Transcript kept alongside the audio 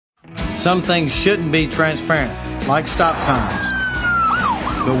Some things shouldn't be transparent, like stop signs.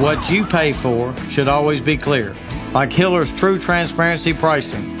 But what you pay for should always be clear, like Hiller's True Transparency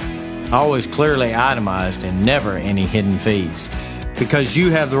Pricing. Always clearly itemized and never any hidden fees. Because you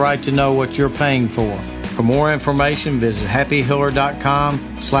have the right to know what you're paying for. For more information, visit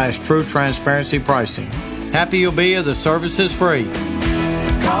happyhiller.com/true transparency pricing. Happy you'll be if the service is free.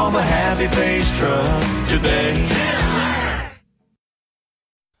 Call the Happy Face Truck today.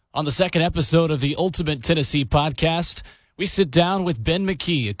 On the second episode of the Ultimate Tennessee podcast, we sit down with Ben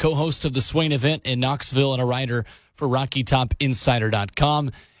McKee, a co-host of the Swain event in Knoxville and a writer for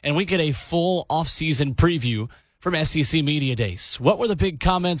RockyTopInsider.com, and we get a full off-season preview from SEC Media Days. What were the big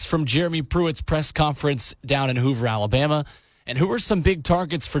comments from Jeremy Pruitt's press conference down in Hoover, Alabama? And who are some big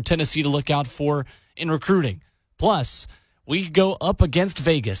targets for Tennessee to look out for in recruiting? Plus, we go up against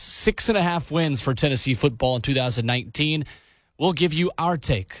Vegas. 6.5 wins for Tennessee football in 2019. We'll give you our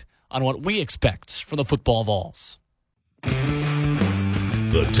take on what we expect from the football Vols.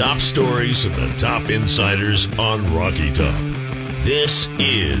 The top stories and the top insiders on Rocky Top. This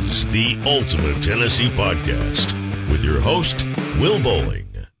is the Ultimate Tennessee Podcast with your host, Will Bowling.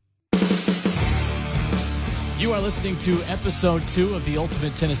 You are listening to episode 2 of the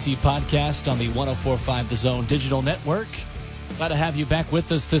Ultimate Tennessee Podcast on the 104.5 The Zone Digital Network. Glad to have you back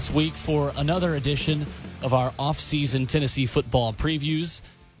with us this week for another edition of our off-season Tennessee football previews.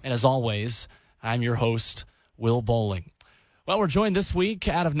 And as always, I'm your host, Will Bowling. Well, we're joined this week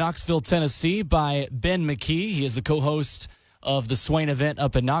out of Knoxville, Tennessee by Ben McKee. He is the co-host of the Swain event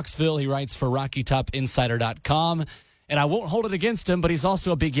up in Knoxville. He writes for RockyTopInsider.com. And I won't hold it against him, but he's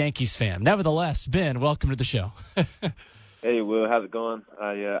also a big Yankees fan. Nevertheless, Ben, welcome to the show. Hey, Will, how's it going?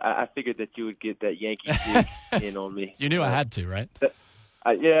 I figured that you would get that Yankee dig in on me. You knew I had to, right?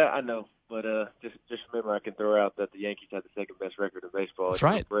 Yeah, I know. But just remember, I can throw out that the Yankees have the second best record in baseball. That's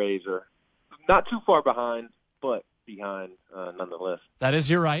right. The Braves are not too far behind, but behind nonetheless. That is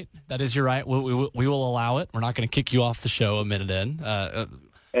your right. We will allow it. We're not going to kick you off the show a minute in.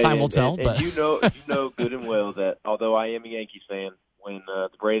 Time will tell. But you know good and well that although I am a Yankees fan, when the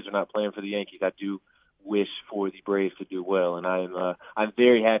Braves are not playing for the Yankees, I do wish for the Braves to do well, and I'm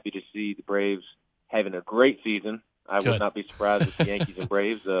very happy to see the Braves having a great season. I would not be surprised if the Yankees and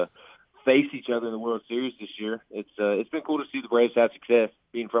Braves face each other in the World Series this year. It's been cool to see the Braves have success.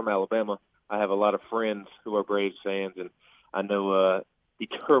 Being from Alabama, I have a lot of friends who are Braves fans, and I know the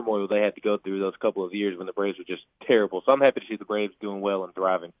turmoil they had to go through those couple of years when the Braves were just terrible. So I'm happy to see the Braves doing well and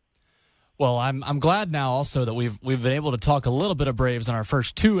thriving. Well, I'm glad now also that we've been able to talk a little bit of Braves on our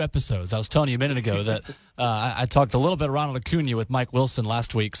first 2 episodes. I was telling you a minute ago that I talked a little bit of Ronald Acuna with Mike Wilson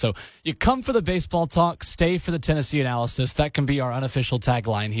last week. So you come for the baseball talk, stay for the Tennessee analysis. That can be our unofficial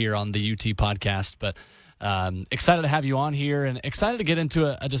tagline here on the UT podcast. But excited to have you on here and excited to get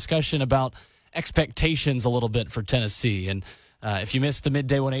into a discussion about expectations a little bit for Tennessee. And if you missed the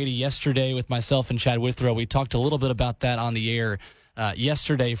Midday 180 yesterday with myself and Chad Withrow, we talked a little bit about that on the air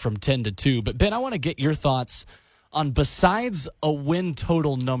yesterday from 10 to 2. But, Ben, I want to get your thoughts on, besides a win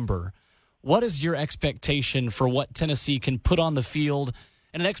total number, what is your expectation for what Tennessee can put on the field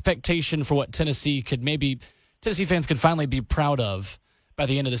and an expectation for what Tennessee fans could finally be proud of by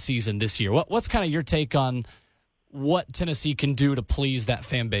the end of the season this year? What's kind of your take on what Tennessee can do to please that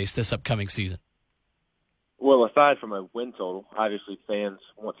fan base this upcoming season? Well, aside from a win total, obviously fans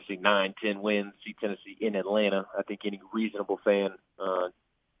want to see 9, 10 wins, see Tennessee in Atlanta. I think any reasonable fan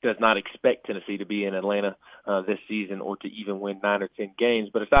does not expect Tennessee to be in Atlanta this season or to even win 9 or 10 games.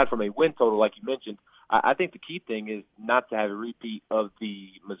 But aside from a win total, like you mentioned, I think the key thing is not to have a repeat of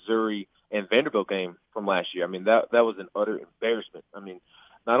the Missouri and Vanderbilt game from last year. I mean, that was an utter embarrassment. I mean,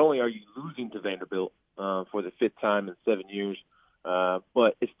 not only are you losing to Vanderbilt for the 5th time in 7 years,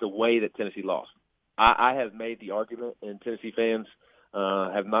 but it's the way that Tennessee lost. I have made the argument, and Tennessee fans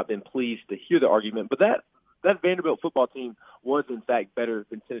have not been pleased to hear the argument, but that Vanderbilt football team was, in fact, better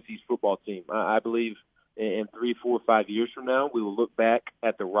than Tennessee's football team. I believe in 3, 4, 5 years from now, we will look back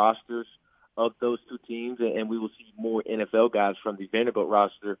at the rosters of those two teams, and we will see more NFL guys from the Vanderbilt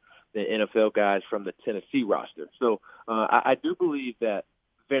roster than NFL guys from the Tennessee roster. So I do believe that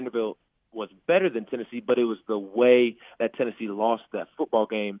Vanderbilt was better than Tennessee, but it was the way that Tennessee lost that football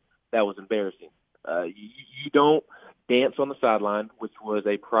game that was embarrassing. You don't dance on the sideline, which was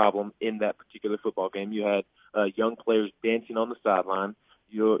a problem in that particular football game. You had young players dancing on the sideline.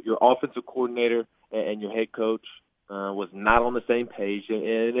 Your offensive coordinator and your head coach was not on the same page,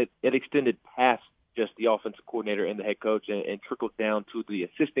 and it extended past just the offensive coordinator and the head coach and trickled down to the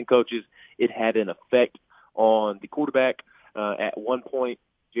assistant coaches. It had an effect on the quarterback. At one point,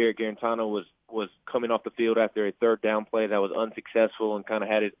 Jarrett Garantano was coming off the field after a third down play that was unsuccessful and kind of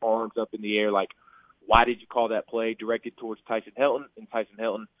had his arms up in the air like, why did you call that play, directed towards Tyson Helton? And Tyson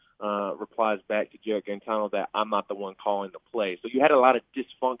Helton replies back to Jarrett Garantano that I'm not the one calling the play. So you had a lot of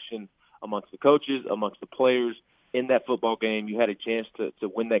dysfunction amongst the coaches, amongst the players in that football game. You had a chance to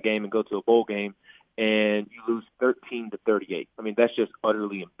win that game and go to a bowl game, and you lose 13-38. I mean, that's just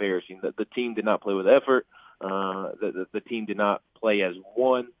utterly embarrassing. The team did not play with effort. The team did not play as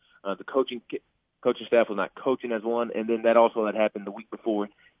one. The coaching staff was not coaching as one. And then that also had happened the week before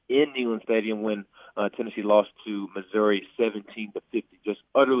in Neyland Stadium when Tennessee lost to Missouri 17-50. Just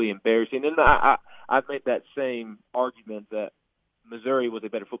utterly embarrassing. And I've made that same argument that Missouri was a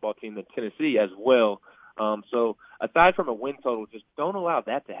better football team than Tennessee as well. So aside from a win total, just don't allow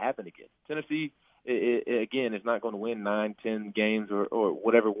that to happen again. Tennessee, again, is not going to win 9, 10 games or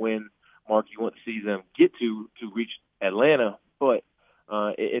whatever win mark you want to see them get to reach Atlanta, but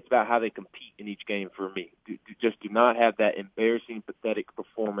it's about how they compete in each game for me. Just do not have that embarrassing, pathetic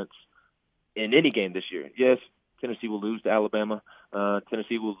performance in any game this year. Yes, Tennessee will lose to Alabama.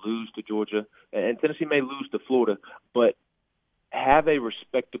 Tennessee will lose to Georgia, and Tennessee may lose to Florida, but have a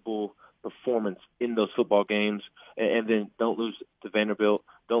respectable performance in those football games, and then don't lose to Vanderbilt,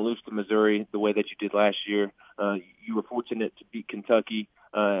 don't lose to Missouri the way that you did last year. You were fortunate to beat Kentucky.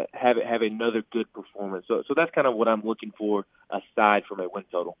 Have another good performance. So that's kind of what I'm looking for aside from a win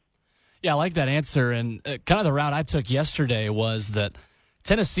total. Yeah, I like that answer. And kind of the route I took yesterday was that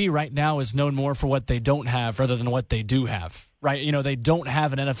Tennessee right now is known more for what they don't have rather than what they do have, right? You know, they don't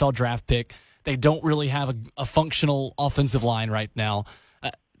have an NFL draft pick. They don't really have a functional offensive line right now.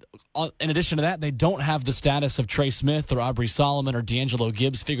 In addition to that, they don't have the status of Trey Smith or Aubrey Solomon or D'Angelo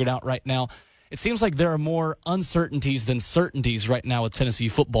Gibbs figured out right now. It seems like there are more uncertainties than certainties right now with Tennessee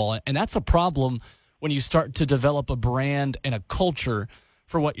football, and that's a problem when you start to develop a brand and a culture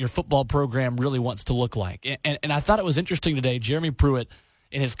for what your football program really wants to look like. And I thought it was interesting today, Jeremy Pruitt,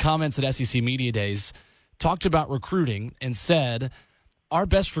 in his comments at SEC Media Days, talked about recruiting and said, our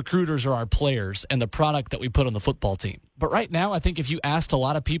best recruiters are our players and the product that we put on the football team. But right now, I think if you asked a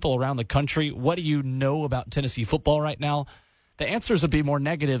lot of people around the country, what do you know about Tennessee football right now, the answers would be more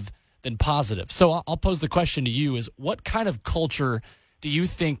negative than positive. So I'll pose the question to you is, what kind of culture do you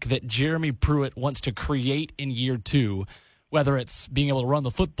think that Jeremy Pruitt wants to create in year 2, whether it's being able to run the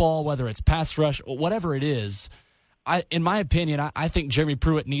football, whether it's pass rush, whatever it is? In my opinion, I think Jeremy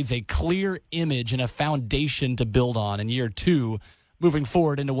Pruitt needs a clear image and a foundation to build on in year 2, moving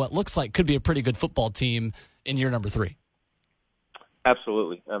forward into what looks like could be a pretty good football team in year number 3.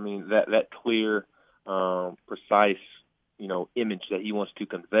 Absolutely. I mean, that clear, precise, image that he wants to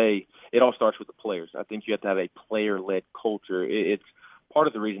convey, it all starts with the players. I think you have to have a player-led culture. It's part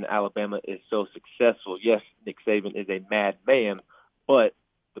of the reason Alabama is so successful. Yes, Nick Saban is a mad man, but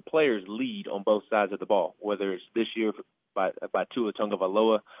the players lead on both sides of the ball, whether it's this year by Tua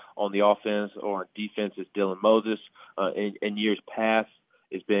Tagovailoa on the offense or on defense is Dylan Moses. In years past,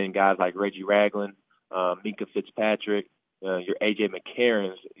 it's been guys like Reggie Ragland, Minka Fitzpatrick, your A.J.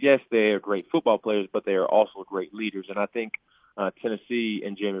 McCarrons. Yes, they are great football players, but they are also great leaders. And I think Tennessee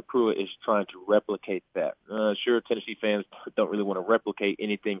and Jeremy Pruitt is trying to replicate that. Sure, Tennessee fans don't really want to replicate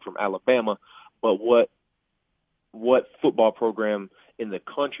anything from Alabama, but what football program in the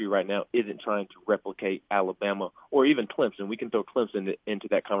country right now isn't trying to replicate Alabama or even Clemson? We can throw Clemson into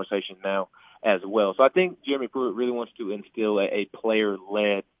that conversation now as well. So I think Jeremy Pruitt really wants to instill a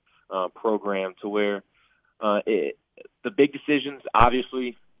player-led program to where the big decisions,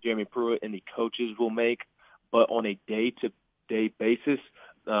 obviously, Jeremy Pruitt and the coaches will make, but on a day-to-day basis,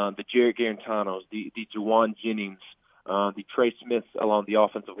 the Jarrett Garantanos, the Juwan Jennings, the Trey Smiths along the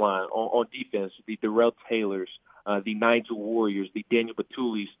offensive line, on defense, the Darrell Taylors, the Nigel Warriors, the Daniel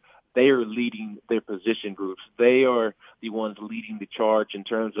Batulis, they are leading their position groups. They are the ones leading the charge in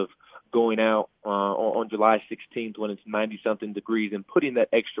terms of going out on July 16th when it's 90-something degrees and putting that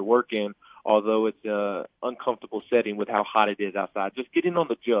extra work in, although it's an uncomfortable setting with how hot it is outside. Just getting on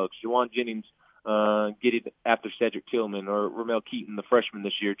the jugs. Juwan Jennings getting after Cedric Tillman or Ramel Keaton, the freshman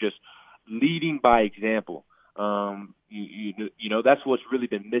this year, just leading by example. That's what's really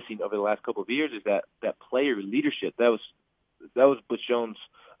been missing over the last couple of years is that player leadership. That was Butch Jones'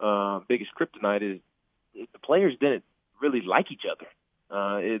 biggest kryptonite is the players didn't really like each other.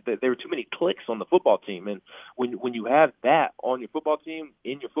 There were too many cliques on the football team, and when you have that on your football team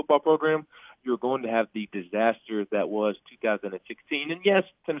in your football program, you're going to have the disaster that was 2016. And yes,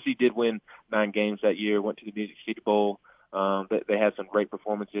 Tennessee did win 9 games that year, went to the Music City Bowl, They had some great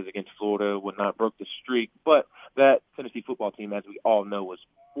performances against Florida, whatnot, broke the streak. But that Tennessee football team, as we all know, was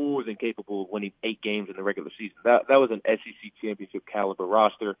more than capable of winning 8 games in the regular season. That was an SEC championship caliber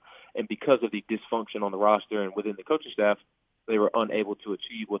roster, and because of the dysfunction on the roster and within the coaching staff, they were unable to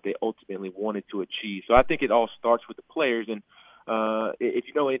achieve what they ultimately wanted to achieve. So I think it all starts with the players. And if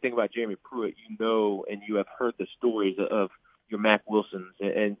you know anything about Jeremy Pruitt, you know and you have heard the stories of your Mac Wilsons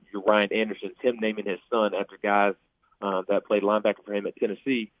and your Ryan Andersons, him naming his son after guys that played linebacker for him at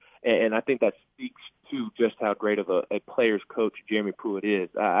Tennessee. And I think that speaks to just how great of a player's coach Jeremy Pruitt is.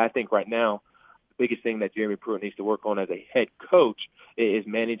 I think right now the biggest thing that Jeremy Pruitt needs to work on as a head coach is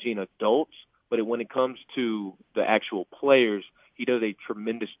managing adults. But when it comes to the actual players, he does a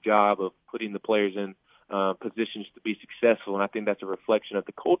tremendous job of putting the players in positions to be successful. And I think that's a reflection of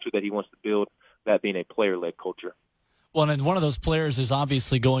the culture that he wants to build, that being a player-led culture. Well, and one of those players is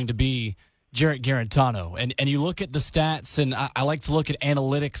obviously going to be Jarrett Garantano. And you look at the stats, and I like to look at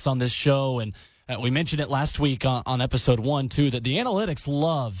analytics on this show, and we mentioned it last week on episode 1, too, that the analytics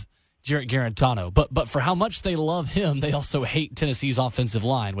love Jarrett Garantano. But for how much they love him, they also hate Tennessee's offensive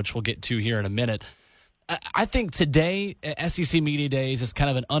line, which we'll get to here in a minute. I think today, SEC Media Days is kind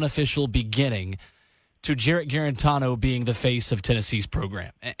of an unofficial beginning to Jarrett Garantano being the face of Tennessee's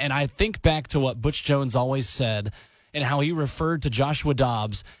program. And I think back to what Butch Jones always said and how he referred to Joshua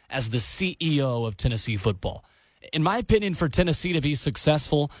Dobbs as the CEO of Tennessee football. In my opinion, for Tennessee to be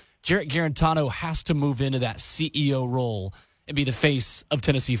successful, Jarrett Garantano has to move into that CEO role and be the face of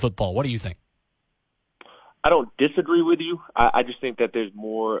Tennessee football. What do you think? I don't disagree with you. I just think that there's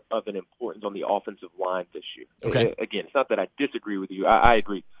more of an importance on the offensive line this year. Okay. Again, it's not that I disagree with you. I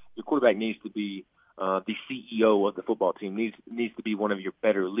agree. Your quarterback needs to be the CEO of the football team, needs to be one of your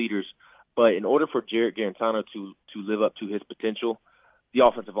better leaders. But in order for Jarrett Garantano to live up to his potential, the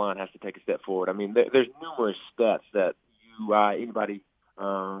offensive line has to take a step forward. I mean, there's numerous stats that anybody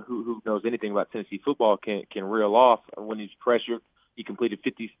who knows anything about Tennessee football can reel off. When he's pressured, he completed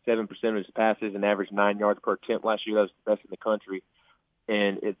 57% of his passes and averaged 9 yards per attempt last year. That was the best in the country.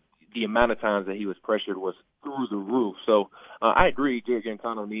 And the amount of times that he was pressured was through the roof. So I agree, Jarrett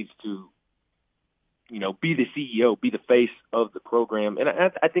Garantano needs to, be the CEO, be the face of the program. And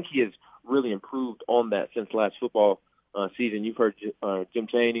I think he has really improved on that since last football season. You've heard Jim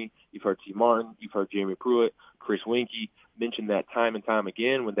Chaney, you've heard T. Martin, you've heard Jeremy Pruitt, Chris Winkie mention that time and time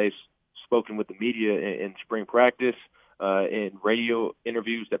again when they've spoken with the media in spring practice, in radio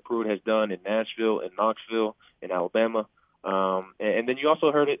interviews that Pruitt has done in Nashville and Knoxville in Alabama. And then you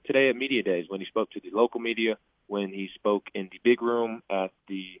also heard it today at Media Days when he spoke to the local media, when he spoke in the big room at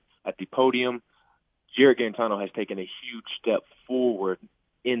the podium. Jarrett Garantano has taken a huge step forward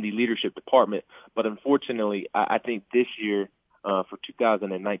in the leadership department. But unfortunately, I think this year, for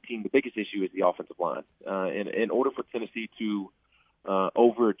 2019, the biggest issue is the offensive line. In order for Tennessee to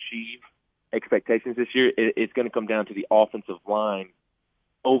overachieve expectations this year, it's going to come down to the offensive line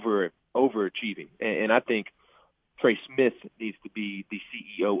overachieving. And I think Trey Smith needs to be the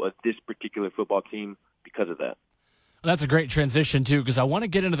CEO of this particular football team because of that. That's a great transition, too, because I want to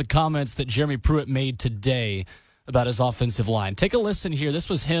get into the comments that Jeremy Pruitt made today about his offensive line. Take a listen here. This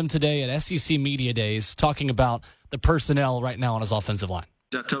was him today at SEC Media Days talking about the personnel right now on his offensive line.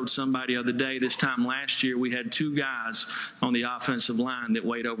 I told somebody the other day, this time last year, we had 2 guys on the offensive line that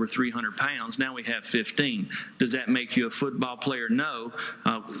weighed over 300 pounds. Now we have 15. Does that make you a football player? No,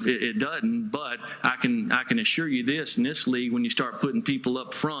 it doesn't. But I can assure you this, in this league, when you start putting people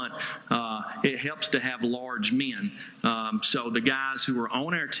up front, it helps to have large men. So the guys who are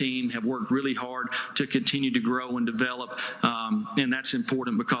on our team have worked really hard to continue to grow and develop, and that's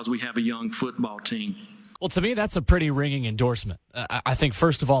important because we have a young football team. Well, to me, that's a pretty ringing endorsement. I think,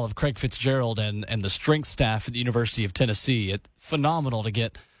 first of all, of Craig Fitzgerald and the strength staff at the University of Tennessee. It's phenomenal to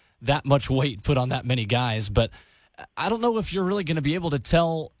get that much weight put on that many guys. But I don't know if you're really going to be able to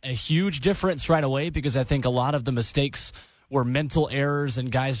tell a huge difference right away, because I think a lot of the mistakes were mental errors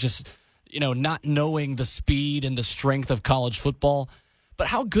and guys just, not knowing the speed and the strength of college football. But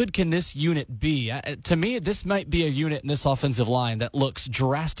how good can this unit be? To me, this might be a unit in this offensive line that looks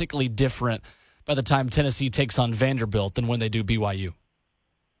drastically different by the time Tennessee takes on Vanderbilt than when they do BYU.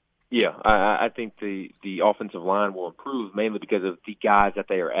 Yeah, I think the offensive line will improve mainly because of the guys that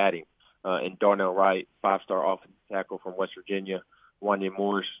they are adding. And Darnell Wright, 5-star offensive tackle from West Virginia, Wanya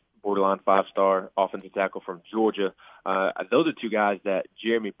Morris, borderline 5-star offensive tackle from Georgia. Those are 2 guys that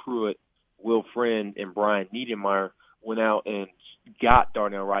Jeremy Pruitt, Will Friend, and Brian Niedermeyer went out and got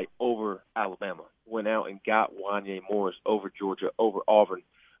Darnell Wright over Alabama, went out and got Wanya Morris over Georgia, over Auburn.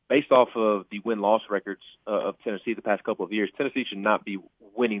 Based off of the win-loss records of Tennessee the past couple of years, Tennessee should not be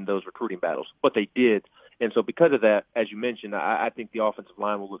winning those recruiting battles. But they did, And so because of that, as you mentioned, I think the offensive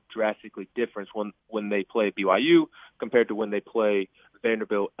line will look drastically different when they play BYU compared to when they play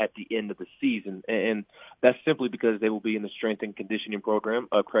Vanderbilt at the end of the season. And that's simply because they will be in the strength and conditioning program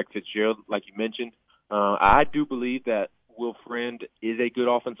of Craig Fitzgerald, like you mentioned. I do believe that Will Friend is a good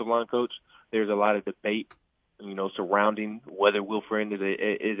offensive line coach. There's a lot of debate, surrounding whether Will Friend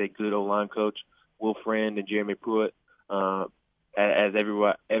is a good O-line coach. Will Friend and Jeremy Pruitt, as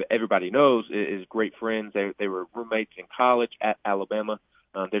everybody knows, is great friends. They were roommates in college at Alabama.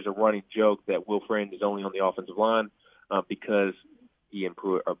 There's a running joke that Will Friend is only on the offensive line because he and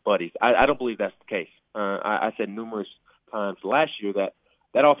Pruitt are buddies. I don't believe that's the case. I said numerous times last year that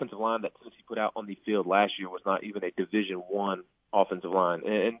offensive line that Tennessee put out on the field last year was not even a Division I offensive line.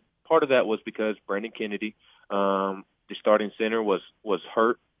 And part of that was because Brandon Kennedy, the starting center, was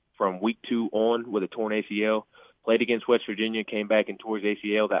hurt from week 2 on with a torn ACL, played against West Virginia, came back and tore his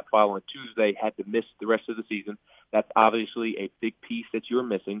ACL that following Tuesday, had to miss the rest of the season. That's obviously a big piece that you're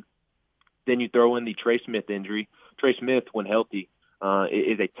missing. Then you throw in the Trey Smith injury. Trey Smith, when healthy,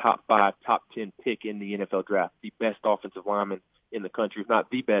 is a top 5, top 10 pick in the NFL draft, the best offensive lineman in the country, if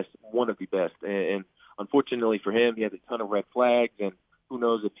not the best, one of the best. And unfortunately for him, he has a ton of red flags, and who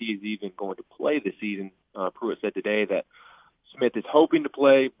knows if he is even going to play this season. Pruitt said today that Smith is hoping to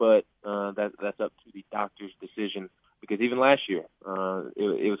play, but that's up to the doctor's decision, because even last year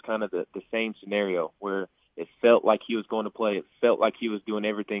it was kind of the same scenario where it felt like he was going to play. It felt like he was doing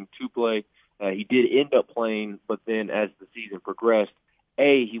everything to play. He did end up playing, but then as the season progressed,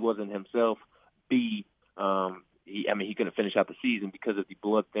 A, he wasn't himself. B, he couldn't finish out the season because of the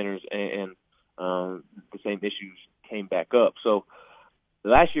blood thinners, and the same issues came back up. So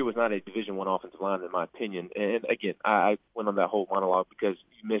last year was not a Division I offensive line, in my opinion. And again, I went on that whole monologue because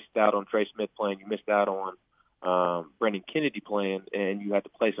you missed out on Trey Smith playing, you missed out on Brandon Kennedy playing, and you had to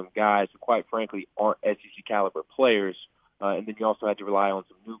play some guys who, quite frankly, aren't SEC caliber players. And then you also had to rely on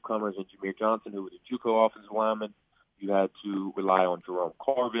some newcomers in Jameer Johnson, who was a JUCO offensive lineman. You had to rely on Jerome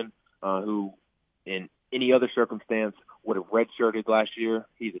Carvin, who in any other circumstance would have redshirted last year.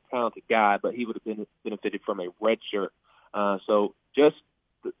 He's a talented guy, but he would have benefited from a redshirt. So just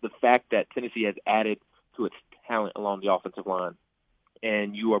the fact that Tennessee has added to its talent along the offensive line,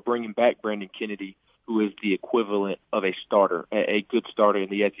 and you are bringing back Brandon Kennedy, who is the equivalent of a starter, a good starter in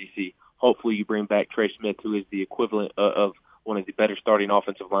the SEC. Hopefully you bring back Trey Smith, who is the equivalent of one of the better starting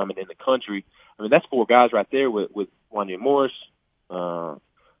offensive linemen in the country. I mean, that's 4 guys right there with Wanya Morris,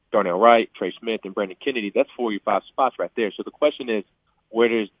 Darnell Wright, Trey Smith, and Brandon Kennedy. That's 4 of your 5 spots right there. So the question is, where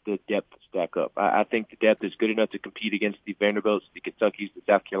does the depth stack up? I think the depth is good enough to compete against the Vanderbilts, the Kentuckys, the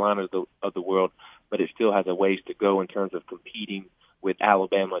South Carolinas of the world, but it still has a ways to go in terms of competing with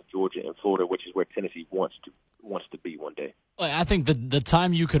Alabama, Georgia, and Florida, which is where Tennessee wants to be one day. I think the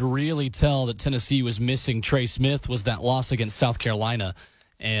time you could really tell that Tennessee was missing Trey Smith was that loss against South Carolina.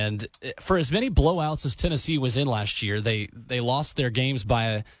 And for as many blowouts as Tennessee was in last year, they lost their games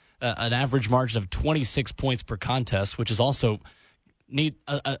by an average margin of 26 points per contest, which is also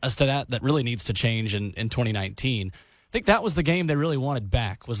a stat that really needs to change in 2019. I think that was the game they really wanted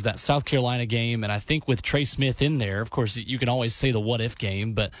back, was that South Carolina game. And I think with Trey Smith in there, of course, you can always say the what-if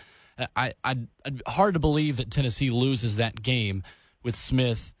game, but hard to believe that Tennessee loses that game with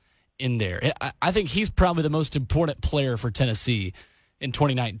Smith in there. I think he's probably the most important player for Tennessee in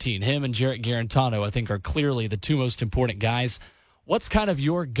 2019. Him and Jarrett Garantano, I think, are clearly the 2 most important guys. What's kind of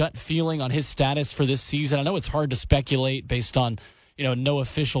your gut feeling on his status for this season? I know it's hard to speculate based on no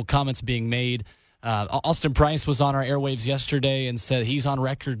official comments being made. Austin Price was on our airwaves yesterday and said he's on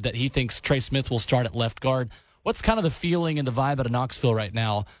record that he thinks Trey Smith will start at left guard. What's kind of the feeling and the vibe out of Knoxville right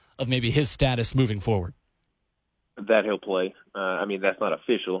now of maybe his status moving forward? That he'll play. That's not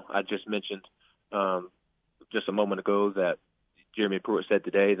official. I just mentioned just a moment ago that Jeremy Pruitt said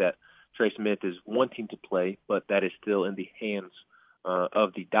today that Trey Smith is wanting to play, but that is still in the hands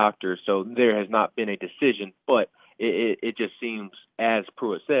of the doctor. So there has not been a decision, but it just seems, as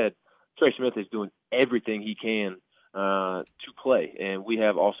Pruitt said, Trey Smith is doing everything he can to play. And we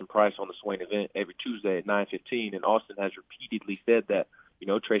have Austin Price on the Swain event every Tuesday at 9:15, and Austin has repeatedly said that,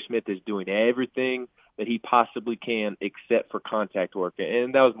 Trey Smith is doing everything that he possibly can except for contact work.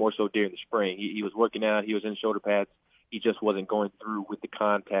 And that was more so during the spring. He was working out. He was in shoulder pads. He just wasn't going through with the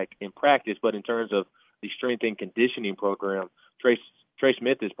contact in practice. But in terms of the strength and conditioning program, Trey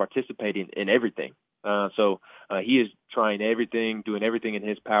Smith is participating in everything. So he is trying everything, doing everything in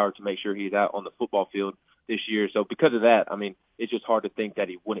his power to make sure he's out on the football field this year. So because of that, it's just hard to think that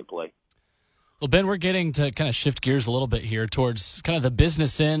he wouldn't play. Well, Ben, we're getting to kind of shift gears a little bit here towards kind of the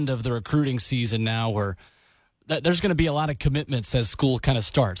business end of the recruiting season now, where there's going to be a lot of commitments as school kind of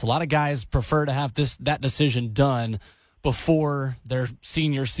starts. A lot of guys prefer to have that decision done before their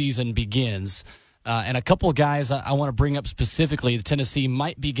senior season begins. And a couple of guys I want to bring up specifically that Tennessee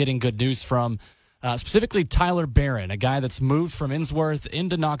might be getting good news from, specifically Tyler Barron, a guy that's moved from Innsworth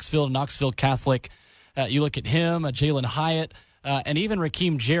into Knoxville Catholic. You look at him, Jalen Hyatt, and even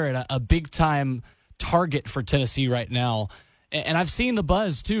Rakeem Jarrett, a big-time target for Tennessee right now. And I've seen the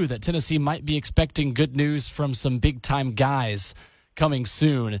buzz, too, that Tennessee might be expecting good news from some big-time guys coming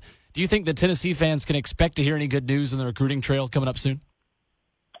soon. Do you think that Tennessee fans can expect to hear any good news in the recruiting trail coming up soon?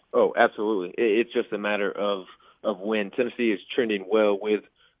 Oh, absolutely. It's just a matter of when. Tennessee is trending well with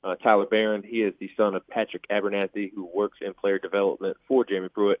Tyler Barron. He is the son of Patrick Abernathy, who works in player development for Jeremy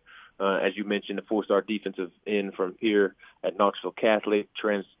Pruitt. As you mentioned, a 4-star defensive end from here at Knoxville Catholic,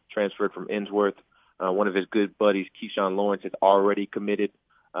 transferred from Innsworth. One of his good buddies, Keyshawn Lawrence, has already committed.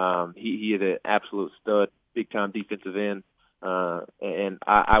 He is an absolute stud, big-time defensive end. And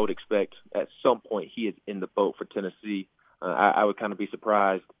I would expect at some point he is in the boat for Tennessee. I would kind of be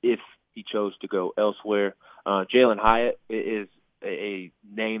surprised if he chose to go elsewhere. Jalen Hyatt is a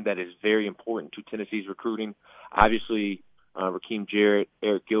name that is very important to Tennessee's recruiting. Obviously, Rakeem Jarrett,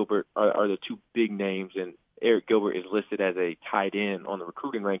 Eric Gilbert are the two big names, and Eric Gilbert is listed as a tight end on the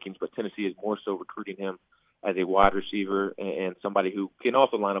recruiting rankings, but Tennessee is more so recruiting him as a wide receiver and somebody who can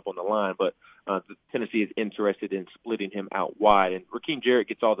also line up on the line. But Tennessee is interested in splitting him out wide. And Rakeem Jarrett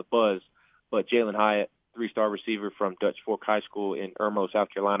gets all the buzz, but Jalen Hyatt, 3-star receiver from Dutch Fork High School in Irmo, South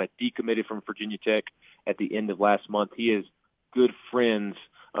Carolina, decommitted from Virginia Tech at the end of last month. He is good friends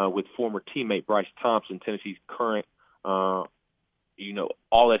with former teammate Bryce Thompson, Tennessee's current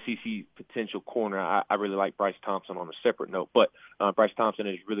all SEC potential corner. I really like Bryce Thompson on a separate note, but Bryce Thompson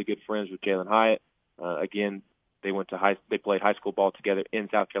is really good friends with Jalen Hyatt. Again, they played high school ball together in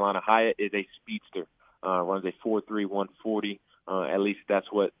South Carolina. Hyatt is a speedster, runs a 4.3 140. At least that's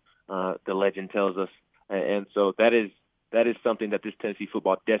what the legend tells us, and so that is something that this Tennessee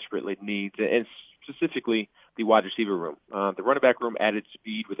football desperately needs, and specifically the wide receiver room. The running back room added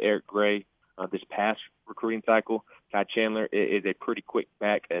speed with Eric Gray this past recruiting cycle. Ty Chandler is a pretty quick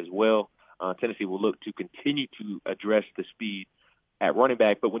back as well. Tennessee will look to continue to address the speed at running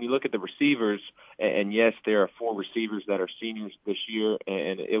back. But when you look at the receivers, and yes, there are 4 receivers that are seniors this year,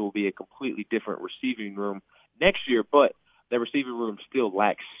 and it will be a completely different receiving room next year, but the receiving room still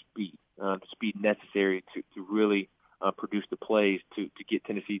lacks speed, the speed necessary to really produce the plays to get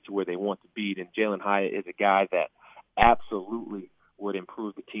Tennessee to where they want to be. And Jalen Hyatt is a guy that absolutely would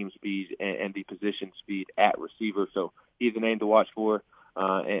improve the team speed and the position speed at receiver. So he's a name to watch for.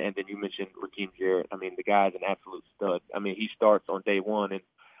 And then you mentioned Rakeem Jarrett. I mean, the guy's an absolute stud. I mean, he starts on day one.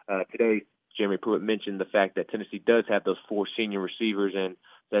 And today, Jeremy Pruitt mentioned the fact that Tennessee does have those 4 senior receivers, and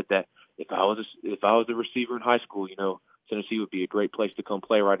said that if I was a receiver in high school, Tennessee would be a great place to come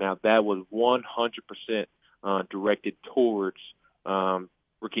play right now. That was 100% directed towards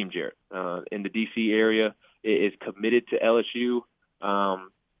Rakeem Jarrett. In the D.C. area, is committed to LSU.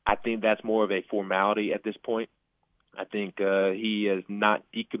 I think that's more of a formality at this point. I think he is not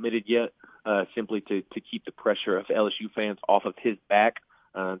decommitted yet, simply to keep the pressure of LSU fans off of his back.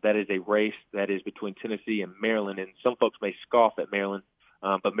 That is a race that is between Tennessee and Maryland, and some folks may scoff at Maryland,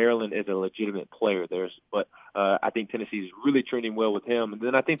 but Maryland is a legitimate player there. But I think Tennessee is really trending well with him. And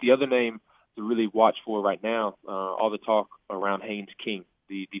then I think the other name to really watch for right now, all the talk around Haynes King,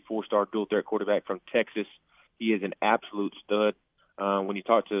 the 4-star dual threat quarterback from Texas. He is an absolute stud. When you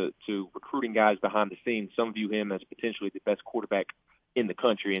talk to recruiting guys behind the scenes, some view him as potentially the best quarterback in the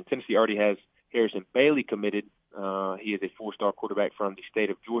country. And Tennessee already has Harrison Bailey committed. He is a 4-star quarterback from the state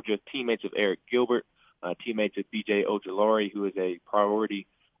of Georgia, teammates of Eric Gilbert, teammates of B.J. Ojulari, who is a priority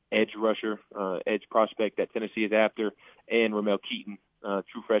edge rusher, edge prospect that Tennessee is after, and Ramel Keaton,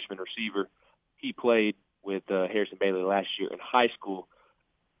 true freshman receiver. He played with Harrison Bailey last year in high school.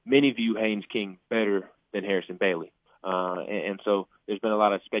 Many view Haynes King better than Harrison Bailey. And so there's been a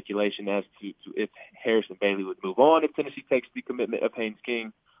lot of speculation as to if Harrison Bailey would move on if Tennessee takes the commitment of Haynes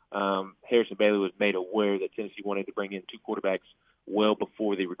King. Harrison Bailey was made aware that Tennessee wanted to bring in 2 quarterbacks well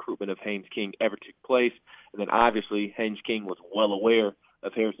before the recruitment of Haynes King ever took place. And then obviously Haynes King was well aware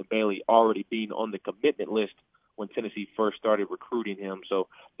of Harrison Bailey already being on the commitment list when Tennessee first started recruiting him. So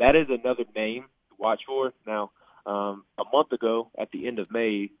that is another name to watch for. Now, a month ago at the end of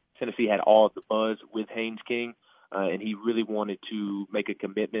May, Tennessee had all of the buzz with Haynes King. And he really wanted to make a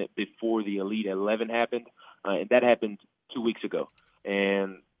commitment before the Elite 11 happened, and that happened 2 weeks ago.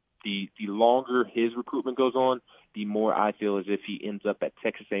 And the longer his recruitment goes on, the more I feel as if he ends up at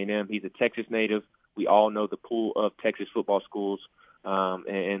Texas A&M. He's a Texas native. We all know the pool of Texas football schools.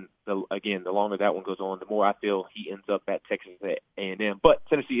 Again, the longer that one goes on, the more I feel he ends up at Texas A&M. But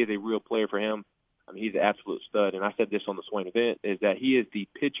Tennessee is a real player for him. I mean, he's an absolute stud. And I said this on the Swain event, is that he is the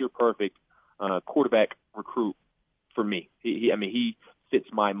picture-perfect quarterback recruit for me. He fits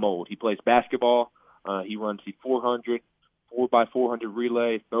my mold. He plays basketball. He runs the 400, 4x400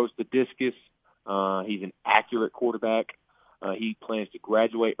 relay, throws the discus. He's an accurate quarterback. He plans to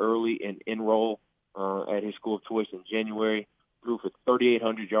graduate early and enroll at his school of choice in January. Threw for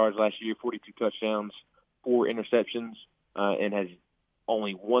 3,800 yards last year, 42 touchdowns, 4 interceptions, and has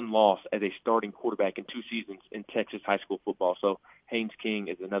only one loss as a starting quarterback in 2 seasons in Texas high school football. So Haynes King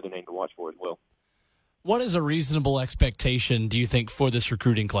is another name to watch for as well. What is a reasonable expectation, do you think, for this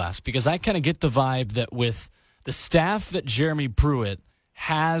recruiting class? Because I kind of get the vibe that with the staff that Jeremy Pruitt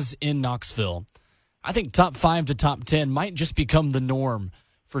has in Knoxville, I think top 5 to top 10 might just become the norm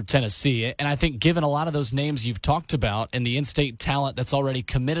for Tennessee. And I think given a lot of those names you've talked about and the in-state talent that's already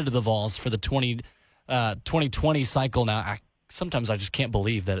committed to the Vols for the 2020 cycle now, sometimes I just can't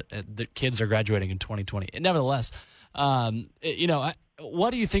believe that the kids are graduating in 2020. Nevertheless,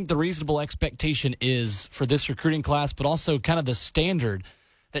 what do you think the reasonable expectation is for this recruiting class, but also kind of the standard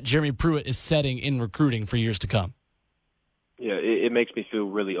that Jeremy Pruitt is setting in recruiting for years to come? Yeah, it makes me feel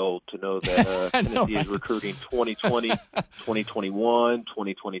really old to know that Tennessee is recruiting 2020, 2021,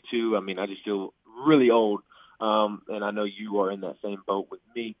 2022. I mean, I just feel really old, and I know you are in that same boat with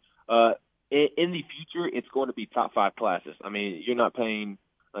me. In the future, it's going to be top 5 classes. I mean, you're not paying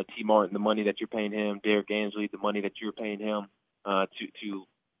T. Martin the money that you're paying him, Derek Ansley the money that you're paying him to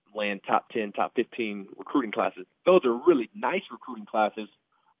land top 10, top 15 recruiting classes. Those are really nice recruiting classes,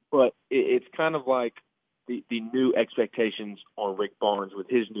 but it's kind of like the new expectations on Rick Barnes with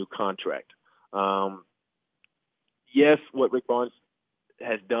his new contract. Yes, what Rick Barnes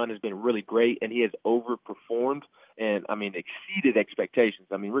has done has been really great, and he has overperformed and, exceeded expectations.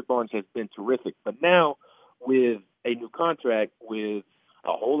 Rick Barnes has been terrific. But now with a new contract, with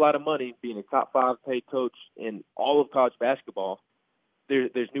a whole lot of money, being a top 5 paid coach in all of college basketball,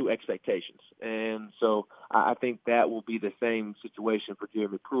 there's new expectations. And so I think that will be the same situation for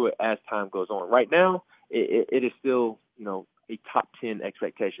Jeremy Pruitt as time goes on. Right now, it is still, a top 10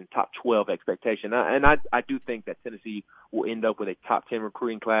 expectation, top 12 expectation. And I do think that Tennessee will end up with a top 10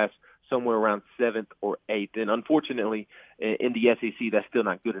 recruiting class somewhere around 7th or 8th. And unfortunately, in the SEC, that's still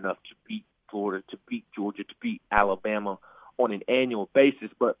not good enough to beat Florida, to beat Georgia, to beat Alabama on an annual basis.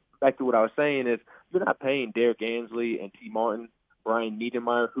 But back to what I was saying is you're not paying Derek Ansley and T. Martin, Brian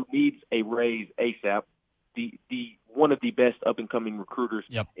Niedermeyer, who needs a raise ASAP, the one of the best up-and-coming recruiters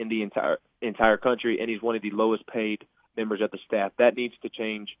in the entire country, and he's one of the lowest-paid members of the staff. That needs to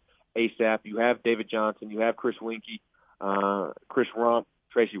change ASAP. You have David Johnson. You have Chris Winkie, Chris Rump,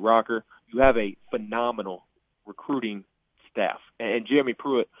 Tracy Rocker. You have a phenomenal recruiting staff. And Jeremy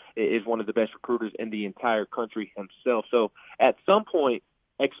Pruitt is one of the best recruiters in the entire country himself. So at some point,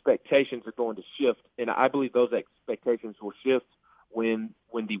 expectations are going to shift, and I believe those expectations will shift when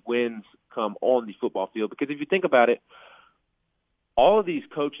the wins come on the football field. Because if you think about it, all of these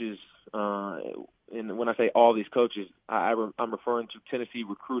coaches, and when I say all these coaches, I'm referring to Tennessee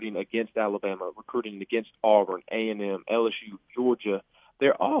recruiting against Alabama, recruiting against Auburn, A&M, LSU, Georgia.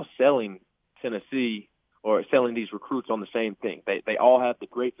 They're all selling Tennessee or selling these recruits on the same thing. They all have the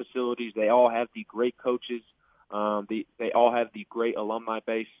great facilities. They all have the great coaches. They all have the great alumni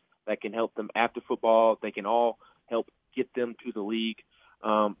base that can help them after football. They can all help get them to the league.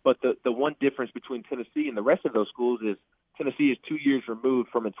 But the one difference between Tennessee and the rest of those schools is Tennessee is 2 years removed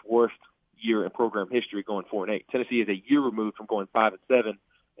from its worst year in program history, going 4-8. Tennessee is a year removed from going 5-7,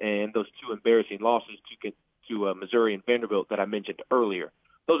 and those 2 embarrassing losses to Missouri and Vanderbilt that I mentioned earlier.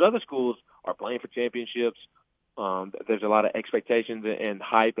 Those other schools are playing for championships. There's a lot of expectations and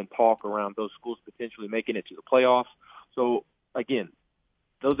hype and talk around those schools potentially making it to the playoffs. So, again,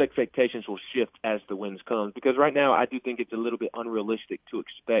 those expectations will shift as the wins come, because right now I do think it's a little bit unrealistic to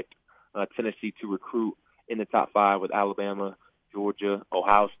expect Tennessee to recruit in the top 5 with Alabama, Georgia,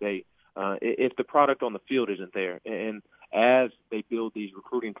 Ohio State, if the product on the field isn't there. And as they build these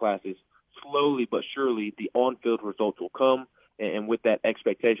recruiting classes, slowly but surely the on-field results will come, and with that,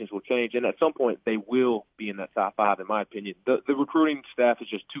 expectations will change. And at some point, they will be in that top 5, in my opinion. The recruiting staff is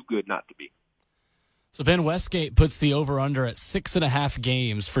just too good not to be. So Ben Westgate puts the over-under at 6.5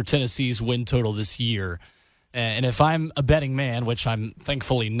 games for Tennessee's win total this year. And if I'm a betting man, which I'm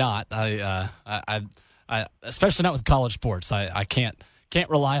thankfully not, I especially not with college sports, I can't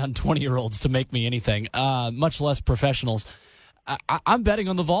rely on 20-year-olds to make me anything, much less professionals. I'm betting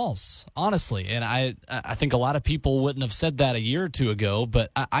on the Vols, honestly, and I think a lot of people wouldn't have said that a year or two ago,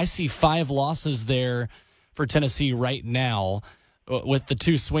 but I see 5 losses there for Tennessee right now. with the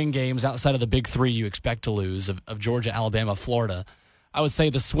two swing games outside of the big three you expect to lose of Georgia, Alabama, Florida. I would say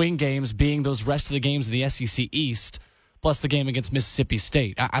the swing games being those rest of the games of the SEC East, plus the game against Mississippi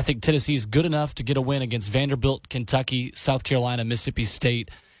State. I think Tennessee is good enough to get a win against Vanderbilt, Kentucky, South Carolina, Mississippi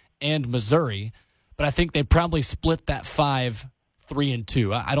State, and Missouri. But I think they probably split that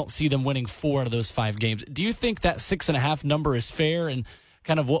 5-3-2. I don't see them winning 4 out of those 5 games. Do you think that 6.5 number is fair? And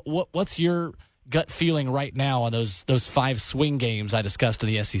kind of what's your gut feeling right now on those 5 swing games I discussed in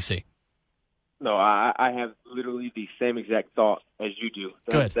the SEC? No, I have literally the same exact thought as you do.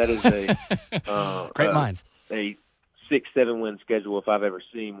 Good. That is a great minds. A 6-7 win schedule if I've ever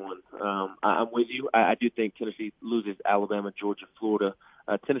seen one. I'm with you. I do think Tennessee loses Alabama, Georgia, Florida.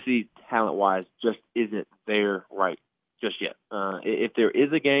 Tennessee, talent-wise, just isn't there right just yet. If there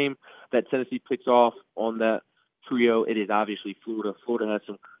is a game that Tennessee picks off on that trio, it is obviously Florida. Florida has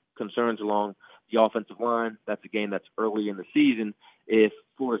some concerns along the offensive line. That's a game that's early in the season. If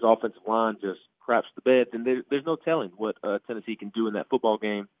Florida's offensive line just craps the bed, then there's no telling what Tennessee can do in that football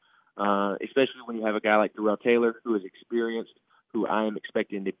game, especially when you have a guy like Darrell Taylor, who is experienced, who I am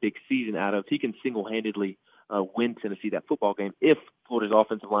expecting a big season out of. He can single-handedly win Tennessee that football game if Florida's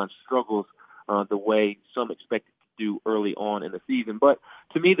offensive line struggles the way some expect it to do early on in the season. But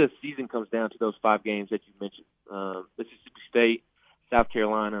to me, the season comes down to those 5 games that you mentioned: Mississippi State, South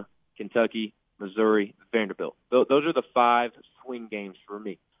Carolina, Kentucky, Missouri, Vanderbilt. Those are the 5 swing games for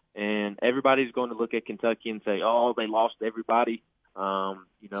me. And everybody's going to look at Kentucky and say, "Oh, they lost everybody."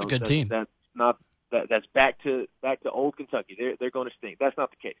 It's a good team. That's not that's back to old Kentucky. They're going to stink. That's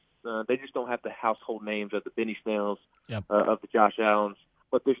not the case. They just don't have the household names of the Benny Snells, of the Josh Allens,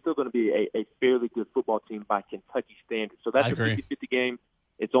 but they're still going to be a fairly good football team by Kentucky standards. So that's a 50-50 game.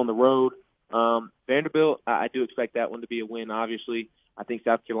 It's on the road. Vanderbilt, I do expect that one to be a win, obviously. I think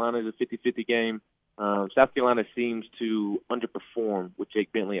South Carolina is a 50-50 game. South Carolina seems to underperform with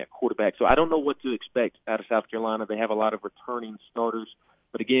Jake Bentley at quarterback. So I don't know what to expect out of South Carolina. They have a lot of returning starters.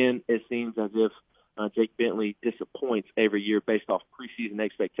 But again, it seems as if Jake Bentley disappoints every year based off preseason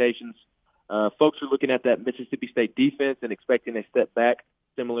expectations. Folks are looking at that Mississippi State defense and expecting a step back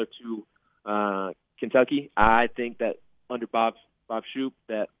similar to Kentucky. I think that under Bob Shoop,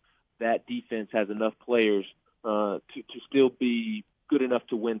 that defense has enough players to still be good enough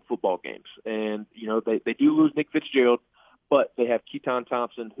to win football games. And, they do lose Nick Fitzgerald, but they have Keaton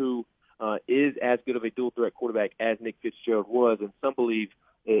Thompson, who is as good of a dual threat quarterback as Nick Fitzgerald was, and some believe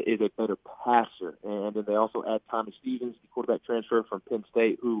is a better passer. And then they also add Tommy Stevens, the quarterback transfer from Penn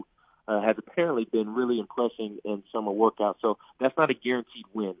State, who has apparently been really impressing in summer workouts. So that's not a guaranteed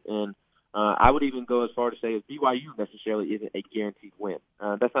win. And I would even go as far to say that BYU necessarily isn't a guaranteed win.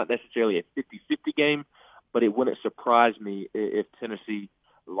 That's not necessarily a 50-50 game, but it wouldn't surprise me if Tennessee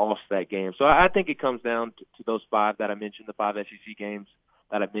lost that game. So I think it comes down to those 5 that I mentioned, the 5 SEC games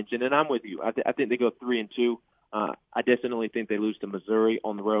that I mentioned, and I'm with you. I think they go 3-2. I definitely think they lose to Missouri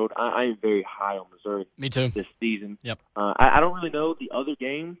on the road. I am very high on Missouri. Me too. This season. Yep. I don't really know the other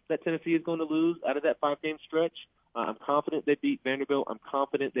game that Tennessee is going to lose out of that 5-game stretch. I'm confident they beat Vanderbilt. I'm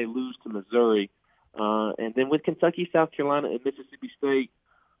confident they lose to Missouri. And then with Kentucky, South Carolina, and Mississippi State,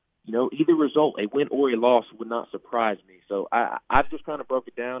 either result, a win or a loss, would not surprise me. So I've just kind of broke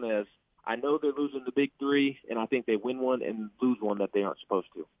it down as I know they're losing the big 3, and I think they win one and lose one that they aren't supposed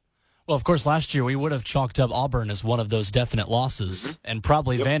to. Well, of course, last year we would have chalked up Auburn as one of those definite losses, and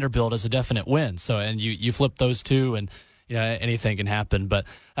probably Vanderbilt as a definite win. So, and you flip those two, and anything can happen. But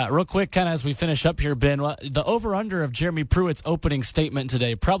real quick, kind of as we finish up here, Ben, the over/under of Jeremy Pruitt's opening statement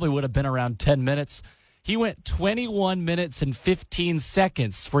today probably would have been around 10 minutes. He went 21 minutes and 15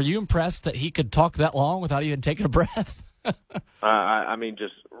 seconds. Were you impressed that he could talk that long without even taking a breath? I mean,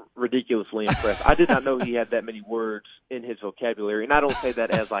 just ridiculously impressed. I did not know he had that many words in his vocabulary, and I don't say that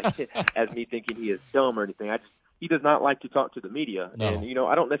as as me thinking he is dumb or anything. He does not like to talk to the media, and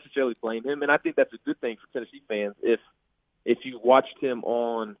I don't necessarily blame him. And I think that's a good thing for Tennessee fans. If you watched him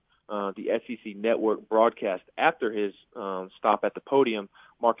on the SEC Network broadcast after his stop at the podium,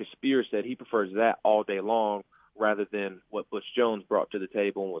 Marcus Spears said he prefers that all day long rather than what Butch Jones brought to the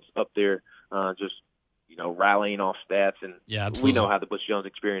table and was up there just rallying off stats. And we know how the Butch Jones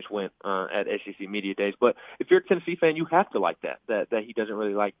experience went at SEC Media Days. But if you're a Tennessee fan, you have to like that he doesn't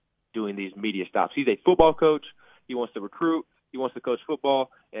really like doing these media stops. He's a football coach. He wants to recruit. He wants to coach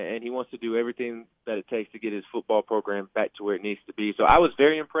football, and he wants to do everything that it takes to get his football program back to where it needs to be. So I was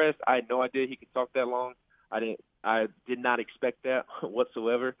very impressed. I had no idea he could talk that long. I did not expect that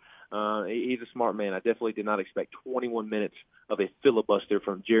whatsoever. He's a smart man. I definitely did not expect 21 minutes of a filibuster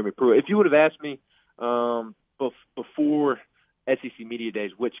from Jeremy Pruitt. If you would have asked me before SEC Media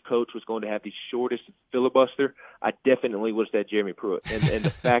Days which coach was going to have the shortest filibuster, I definitely would have said Jeremy Pruitt. And the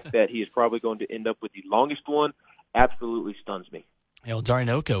fact that he is probably going to end up with the longest one absolutely stuns me. You know,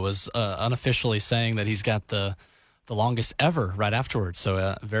 Darinoka was unofficially saying that he's got the longest ever right afterwards. So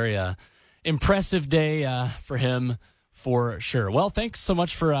a very impressive day for him for sure. Well, thanks so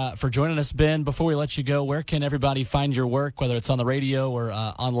much for joining us, Ben. Before we let you go, where can everybody find your work, whether it's on the radio or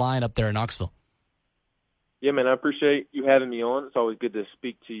online up there in Knoxville? Yeah, man, I appreciate you having me on. It's always good to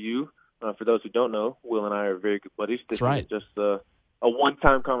speak to you. For those who don't know, Will and I are very good buddies. This That's right. isn't just a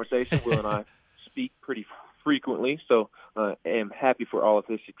one-time conversation. Will and I speak pretty frequently, so I am happy for all of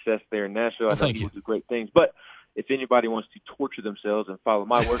his success there in Nashville. Well, I know he will do great things. But if anybody wants to torture themselves and follow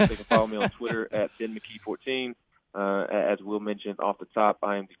my work, they can follow me on Twitter at BenMcKee14. As Will mentioned off the top,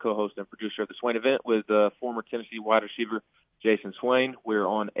 I am the co-host and producer of the Swain Event with former Tennessee wide receiver Jason Swain. We're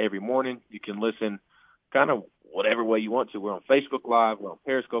on every morning. You can listen kind of whatever way you want to. We're on Facebook Live. We're on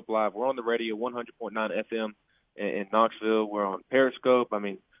Periscope Live. We're on the radio, 100.9 FM in Knoxville. We're on Periscope. I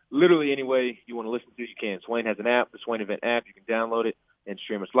mean, literally any way you want to listen to, you can. Swain has an app, the Swain Event app. You can download it and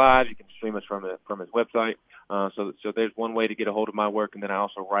stream us live. You can stream us from his website. So there's one way to get a hold of my work. And then I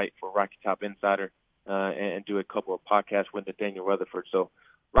also write for Rocky Top Insider and do a couple of podcasts with Nathaniel Rutherford. So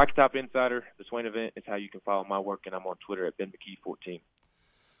Rocky Top Insider, the Swain Event is how you can follow my work, and I'm on Twitter at BenMcKee14.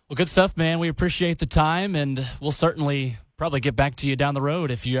 Well, good stuff, man. We appreciate the time, and we'll certainly probably get back to you down the road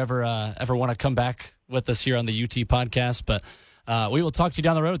if you ever want to come back with us here on the UT podcast. But we will talk to you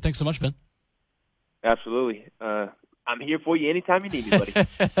down the road. Thanks so much, Ben. Absolutely. I'm here for you anytime you need me, buddy.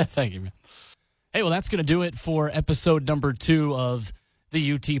 Thank you, man. Hey, well, that's going to do it for episode number 2 of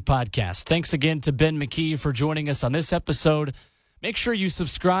the UT podcast. Thanks again to Ben McKee for joining us on this episode. Make sure you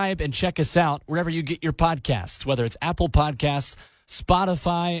subscribe and check us out wherever you get your podcasts, whether it's Apple Podcasts,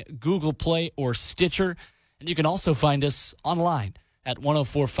 Spotify, Google Play, or Stitcher. And you can also find us online at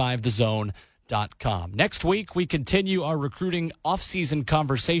 1045thezone.com. Next week, we continue our recruiting off-season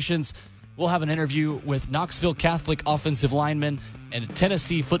conversations. We'll have an interview with Knoxville Catholic offensive lineman and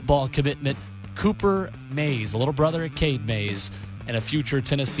Tennessee football commitment Cooper Mays, the little brother of Cade Mays, and a future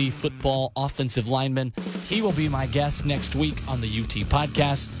Tennessee football offensive lineman. He will be my guest next week on the UT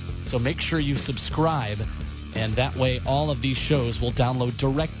podcast. So make sure you subscribe, and that way all of these shows will download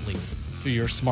directly to your smart